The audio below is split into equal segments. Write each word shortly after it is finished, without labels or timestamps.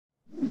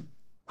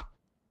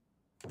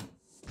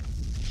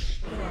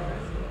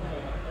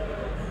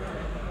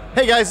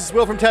Hey guys, it's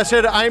Will from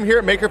Tested. I am here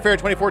at Maker Faire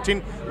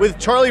 2014 with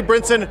Charlie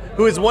Brinson,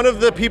 who is one of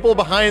the people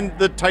behind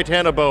the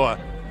Titanoboa.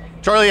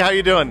 Charlie, how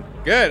you doing?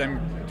 Good,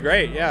 I'm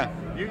great, yeah.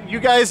 You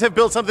guys have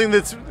built something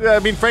that's,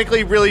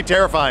 frankly, really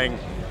terrifying.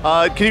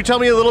 Can you tell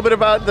me a little bit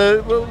about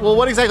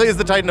what exactly is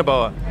the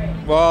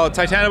Titanoboa? Well,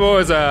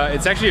 Titanoboa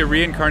it's actually a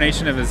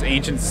reincarnation of this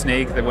ancient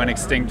snake that went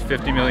extinct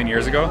 50 million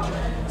years ago.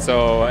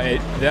 So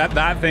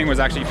that thing was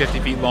actually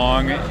 50 feet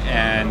long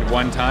and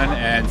 1 ton,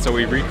 and so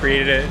we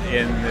recreated it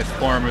in this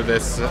form of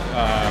this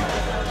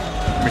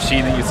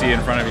machine that you see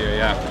in front of you,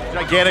 yeah.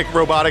 Gigantic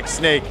robotic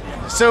snake.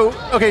 So,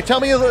 okay, tell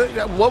me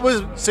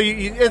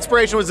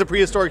inspiration was the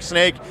prehistoric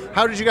snake.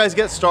 How did you guys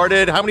get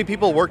started? How many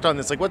people worked on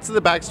this? Like, what's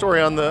the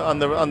backstory on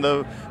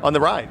the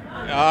ride?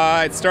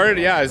 It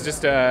started, as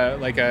just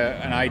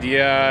an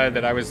idea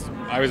that I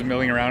was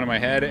milling around in my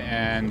head,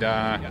 and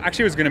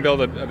actually was going to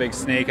build a big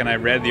snake, and I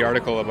read the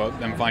article about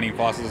them finding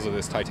fossils of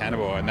this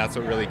Titanoboa, and that's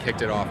what really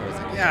kicked it off. I was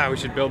like, yeah, we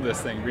should build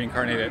this thing,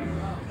 reincarnate it.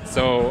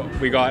 So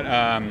we got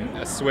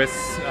a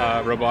Swiss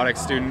robotics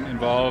student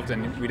involved,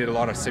 and we did a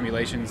lot of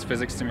simulations,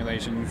 physics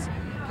simulations,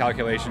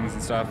 calculations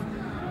and stuff.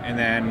 And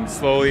then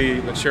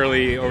slowly but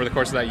surely over the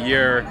course of that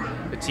year,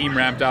 the team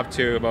ramped up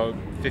to about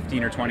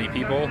 15 or 20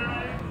 people,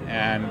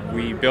 and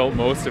we built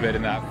most of it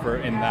in that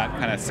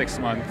kind of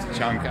 6-month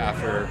chunk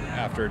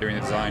after doing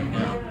the design.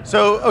 Yeah.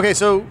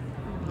 So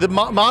the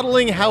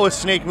modeling how a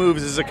snake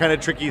moves is a kind of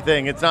tricky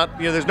thing. It's not,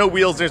 there's no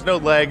wheels, there's no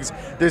legs,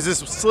 there's this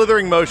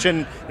slithering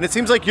motion, and it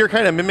seems like you're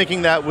kind of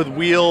mimicking that with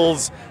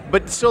wheels,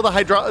 but still the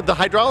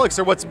hydraulics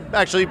are what's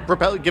actually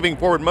giving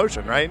forward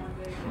motion, right?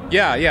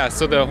 Yeah.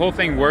 So the whole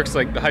thing works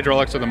like the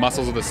hydraulics are the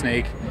muscles of the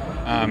snake,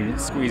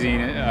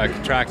 squeezing,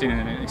 contracting,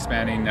 and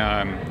expanding,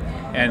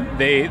 and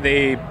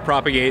they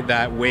propagate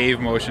that wave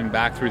motion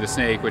back through the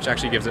snake, which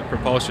actually gives it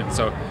propulsion.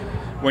 So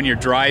when you're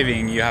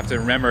driving, you have to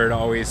remember to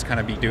always kind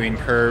of be doing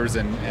curves,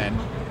 and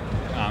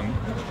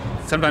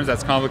sometimes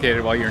that's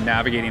complicated while you're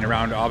navigating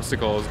around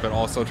obstacles, but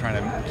also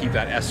trying to keep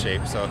that S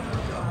shape. So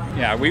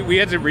yeah, we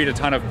had to read a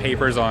ton of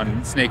papers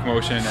on snake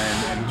motion,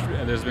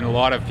 and there's been a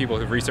lot of people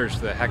who've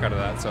researched the heck out of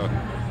that. So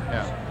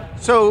yeah.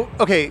 So,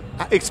 okay,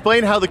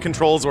 explain how the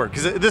controls work,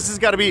 because this has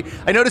got to be,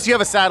 I noticed you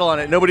have a saddle on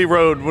it, nobody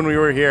rode when we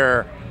were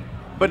here,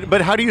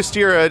 but how do you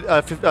steer a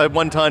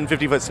 1-ton,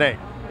 50-foot snake?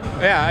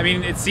 Yeah, I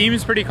mean, it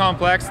seems pretty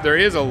complex. There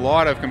is a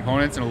lot of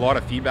components and a lot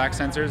of feedback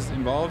sensors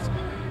involved.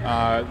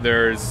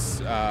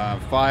 There's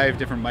 5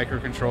 different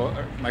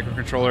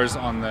microcontrollers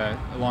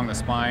along the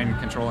spine,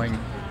 controlling,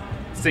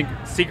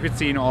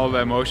 sequencing all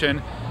the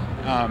motion.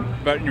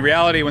 But in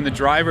reality, when the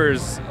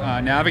driver's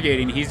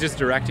navigating, he's just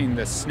directing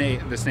the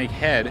snake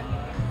head,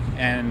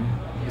 and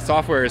the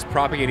software is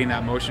propagating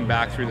that motion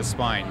back through the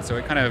spine. So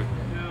it kind of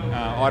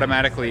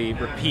automatically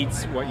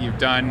repeats what you've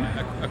done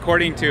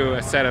according to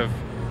a set of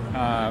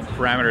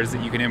parameters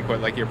that you can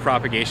input, like your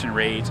propagation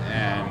rate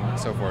and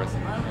so forth.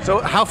 So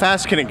how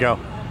fast can it go?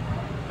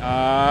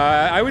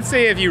 I would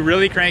say if you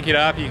really crank it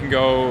up, you can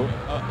go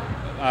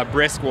a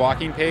brisk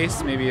walking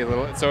pace, maybe a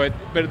little.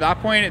 But at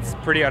that point, it's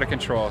pretty out of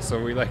control.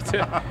 So we like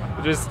to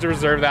just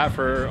reserve that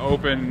for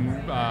open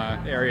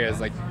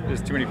areas. Like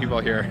there's too many people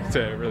here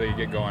to really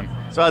get going.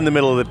 So out in the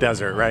middle of the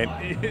desert, right?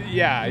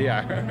 Yeah.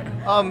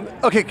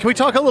 Okay, can we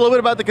talk a little bit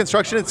about the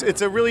construction?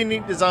 It's a really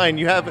neat design.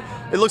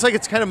 It looks like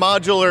it's kind of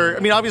modular. I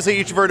mean, obviously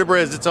each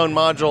vertebra is its own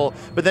module,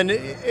 but then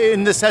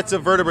in the sets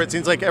of vertebrae, it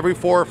seems like every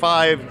 4 or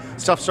 5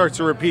 stuff starts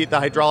to repeat, the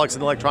hydraulics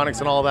and electronics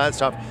and all that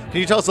stuff. Can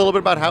you tell us a little bit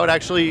about how it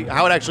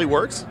actually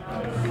works?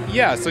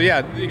 Yeah, so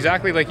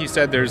exactly like you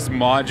said, there's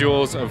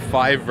modules of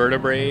 5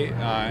 vertebrae,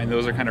 and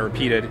those are kind of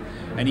repeated.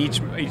 And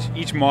each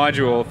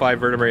module, 5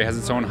 vertebrae, has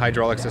its own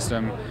hydraulic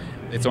system,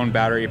 its own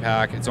battery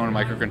pack, its own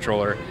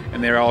microcontroller,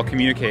 and they all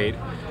communicate.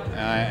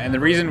 And the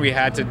reason we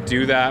had to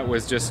do that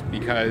was just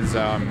because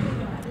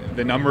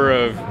the number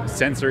of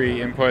sensory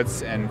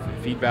inputs and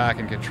feedback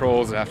and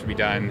controls that have to be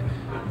done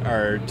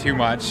are too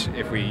much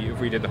if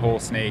we did the whole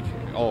snake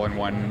all in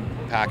one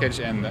package.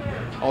 And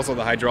also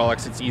the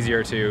hydraulics, it's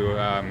easier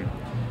to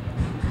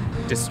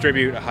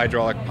distribute a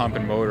hydraulic pump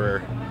and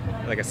motor,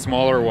 like a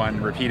smaller one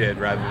repeated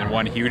rather than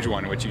one huge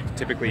one, which you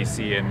typically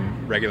see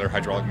in regular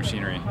hydraulic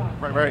machinery.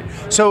 Right.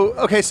 So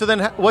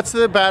then what's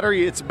the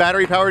battery? It's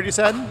battery powered, you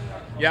said?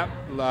 Yeah,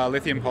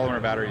 lithium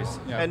polymer batteries.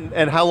 Yeah.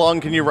 And how long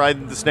can you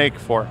ride the snake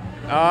for?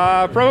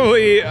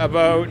 Probably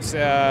about,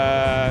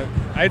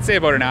 I'd say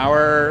about an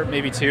hour,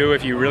 maybe 2,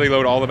 if you really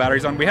load all the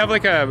batteries on. We have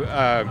like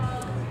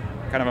a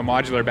kind of a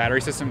modular battery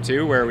system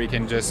too, where we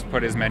can just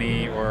put as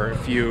many or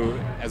few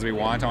as we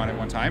want on at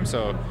one time.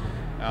 So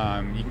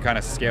you can kind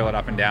of scale it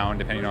up and down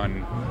depending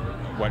on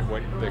what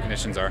the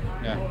conditions are.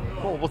 Yeah.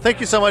 Cool. Well, thank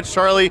you so much,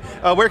 Charlie.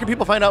 Where can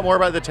people find out more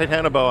about the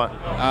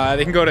Titanoboa?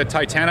 They can go to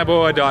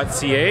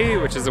titanoboa.ca,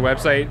 which is a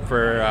website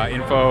for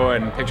info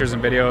and pictures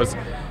and videos,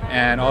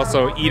 and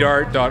also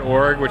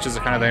eatArt.org, which is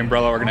kind of the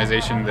umbrella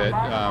organization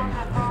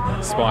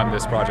that spawned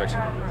this project.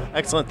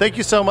 Excellent. Thank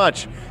you so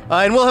much.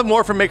 And we'll have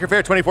more from Maker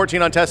Faire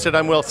 2014 on Tested.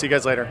 I'm Will. See you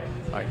guys later.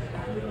 Bye.